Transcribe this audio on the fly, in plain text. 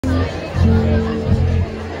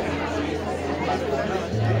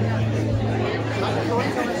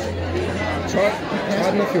12,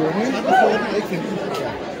 13 og 14, ikke? 13 og 14, ikke 15.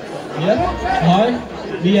 Ja, hej.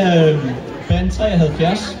 Vi er band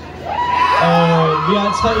 73, og vi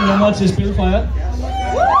har 3 numre til at spille for jer.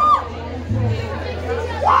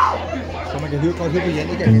 Så man kan godt høre på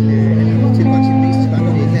Yannik, at han tilbragt sin meste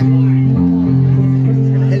svang i England.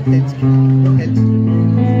 Han er halvt dansk, halvt.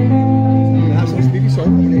 Han har sådan et spil i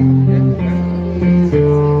sovekommunal.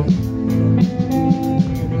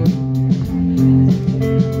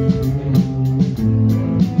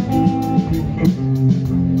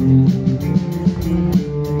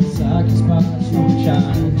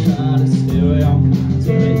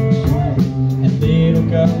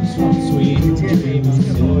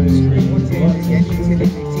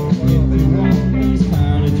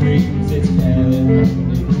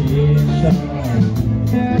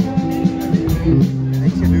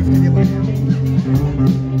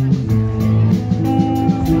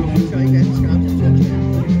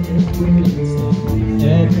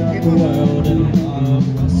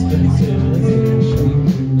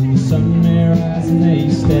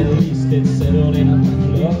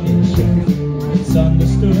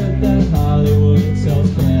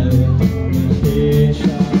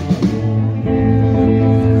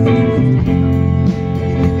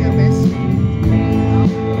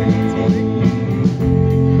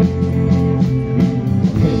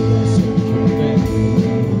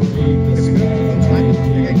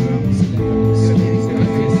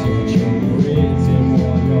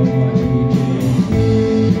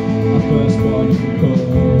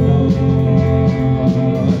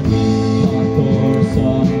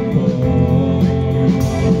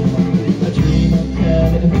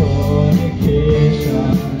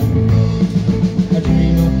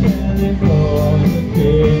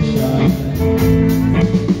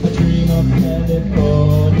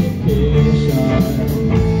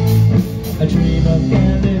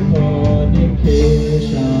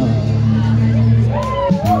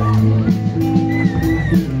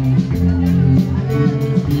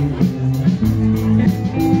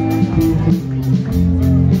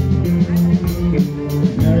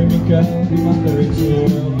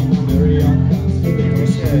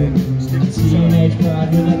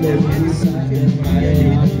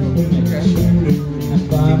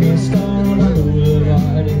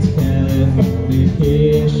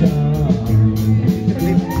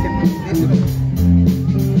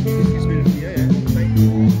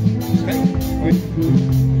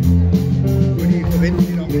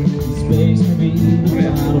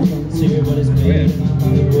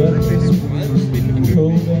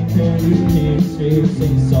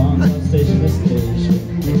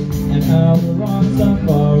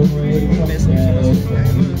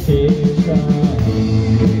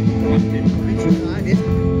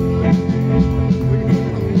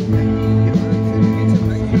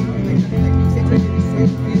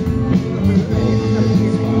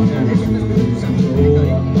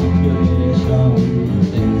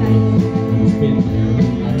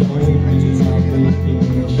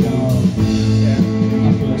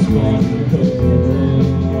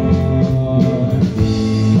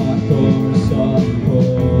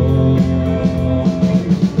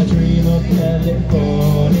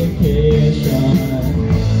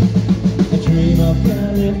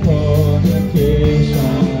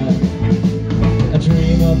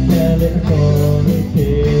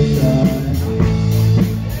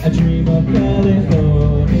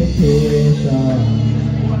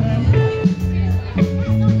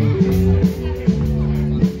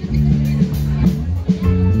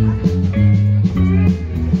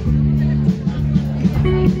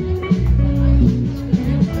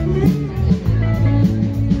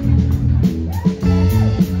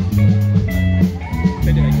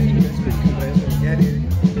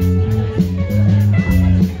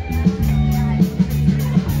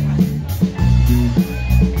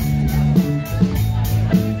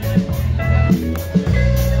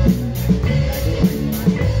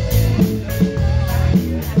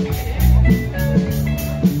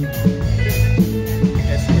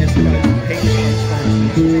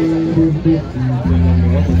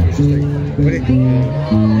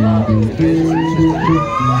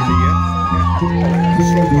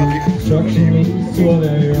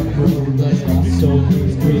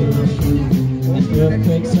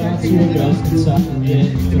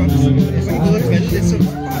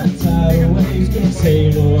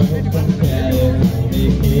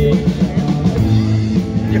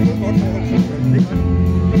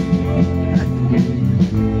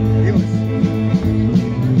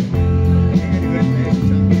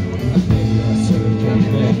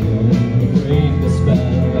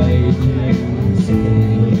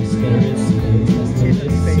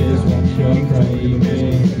 Sure.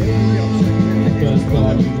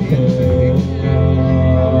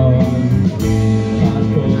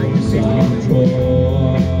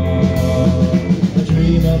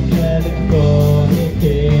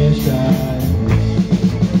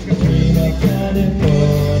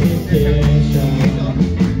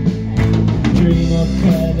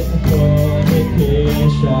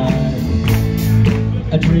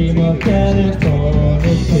 of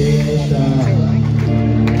Californication.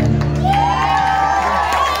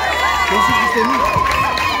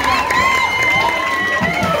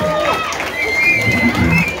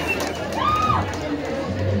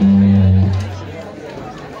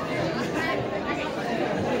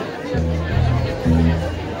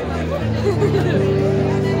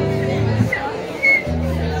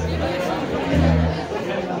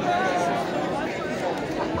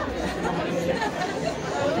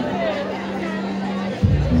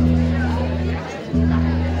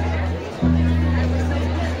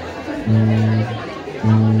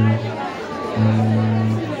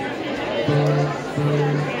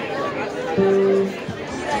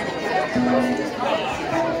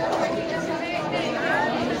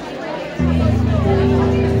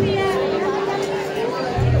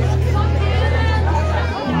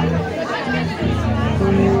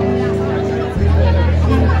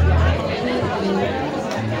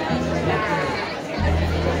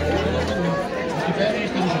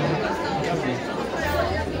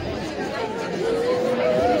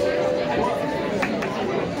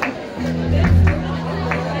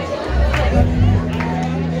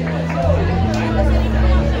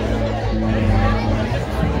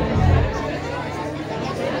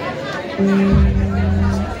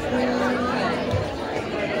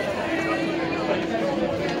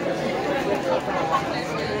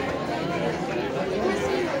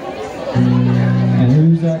 And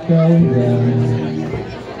who's that girl there?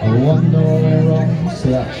 I wonder where wrong, so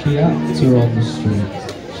that she acts her on the street.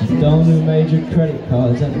 She don't do major credit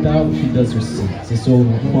cards, I doubt she does receipts. It's all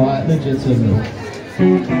quite legitimate.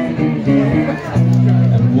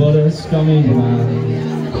 And what a scummy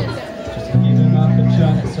man. Just give him up a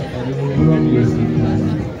chance, I bet he'll rob you if he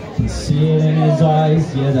can. Can see it in his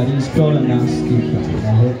eyes, yeah, that he's got a nasty plan. I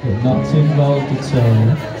hope you're not involved at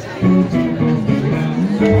all.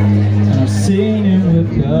 And I've seen him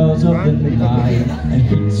with girls up in the night, and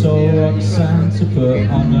he told Roxanne to put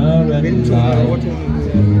on a red light.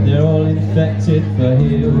 They're all infected, but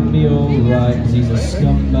he'll be alright, cause he's a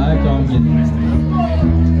scumbag on your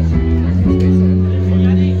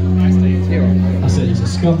I said he's a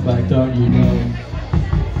scumbag, don't you know?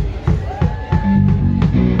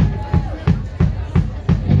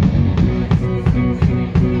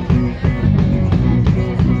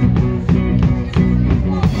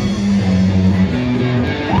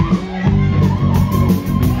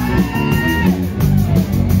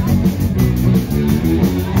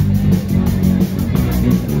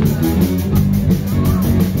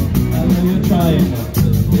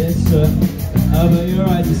 But your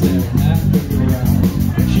eyes are staring at the ground.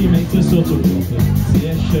 She makes a sort of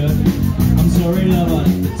proposition. I'm sorry love, I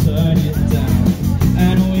need to turn it down.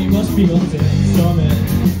 And we must be on to from it.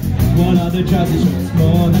 What other trousers shorts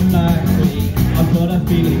more than likely? I've got a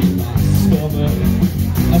feeling in my stomach.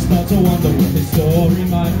 I start to wonder what the story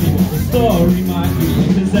might be, what the story might be.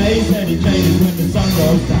 Cause they said it changes when the sun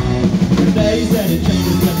goes down. And they said it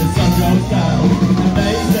changes when the sun goes down. And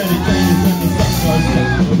they said it changes when the sun goes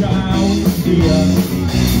down. Around here,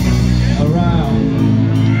 around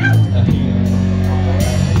here.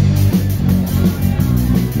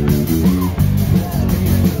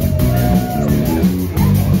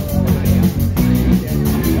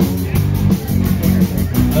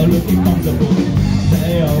 Oh look, it comes a book.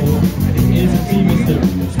 Isn't he Mr.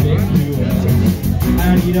 Conspicuous?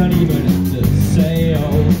 And you don't even have to say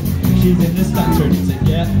oh. She's in the stands ready to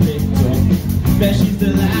get picked up. Bet she's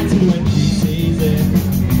delighted when she sees it.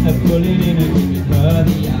 Her pulling in and giving her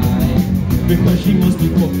the eye. Because she must be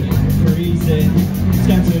fucking freezing.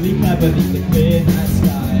 Scantily clad beneath the clear night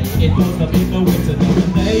sky. It goes up in the winter though.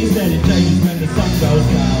 And they said it changes when the sun goes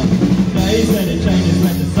down. They said it changes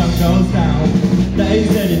when the sun goes down. They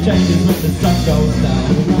said it changes when the sun goes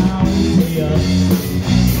down. Around here.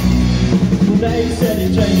 They said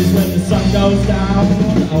it changes when the sun goes down.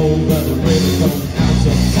 Over the river going out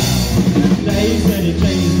of town. They said it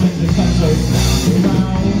changes when the sun goes down.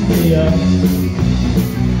 Around here.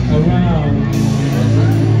 Around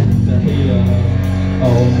here.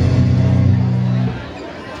 Oh.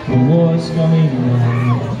 The war's coming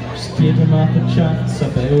round. Just give him up a chance, I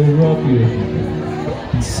bet he'll rob you if you can.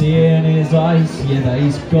 See in his eyes, yeah, that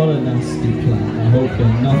he's got a nasty plan. I hope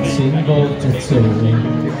you're not involved at all.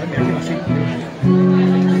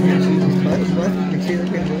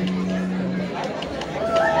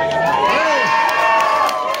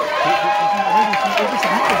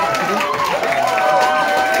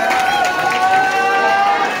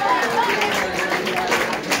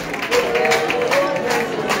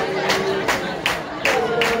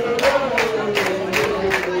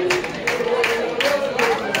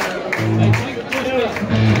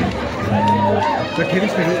 Så Kevin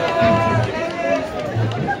skal ud.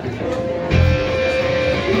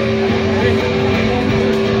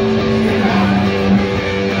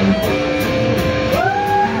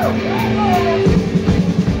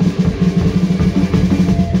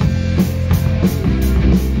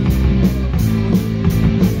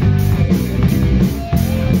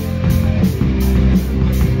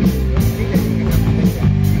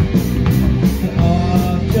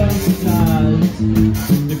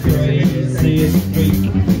 The craziest week,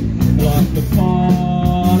 like the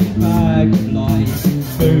party bag of lights,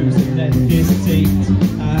 booze and then deceit,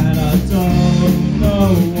 and I don't know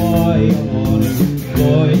why I wanna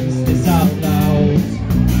voice this out loud.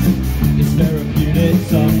 It's therapeutic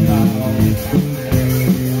somehow.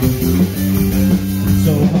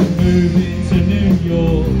 So I'm moving to New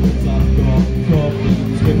York, 'cause I've got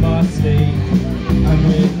problems with my sleep, and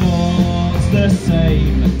we're not the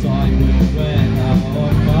same as I will when I'm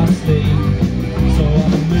on my sleep. So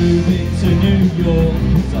I'm moving to New York,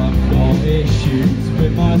 'cause I've got issues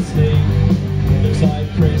with my sleep. Looks like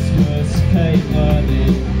Christmas came early.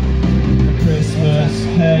 Christmas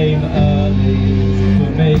came early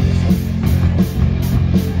for me.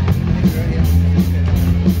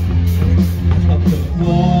 I put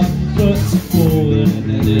one foot forward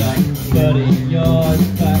and ended up 30 yards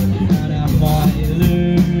back, and I might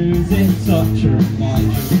lose in touch or it might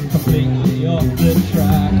just completely off the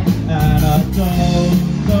track, and I don't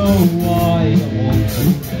know why I want to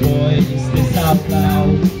voice this out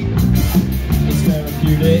loud. It's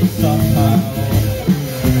therapeutic somehow.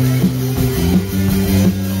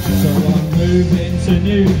 So I'm moving to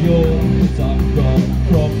New York, 'cause I've got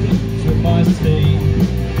problems with my sleep,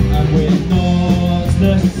 and we're not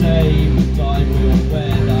the same as I will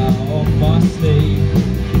wear that on my sleeve.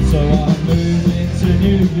 So I'm moving to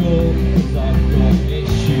New York, 'cause I've got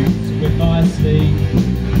issues with my sleep.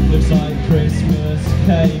 Looks like Christmas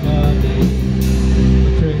came early.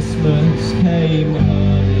 Christmas came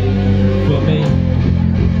early for me.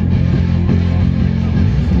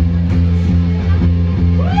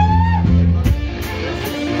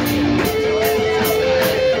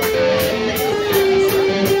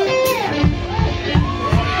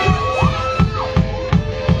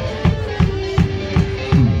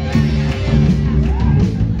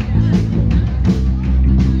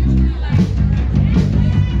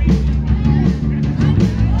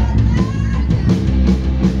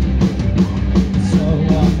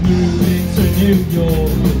 New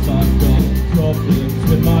York, 'cause I've got problems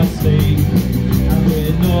with my sleep, and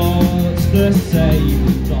we're not the same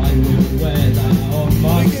as I will wear that on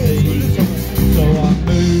my sleeve. So I'm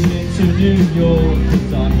moving to New York,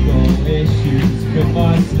 'cause I've got issues with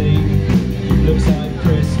my sleep.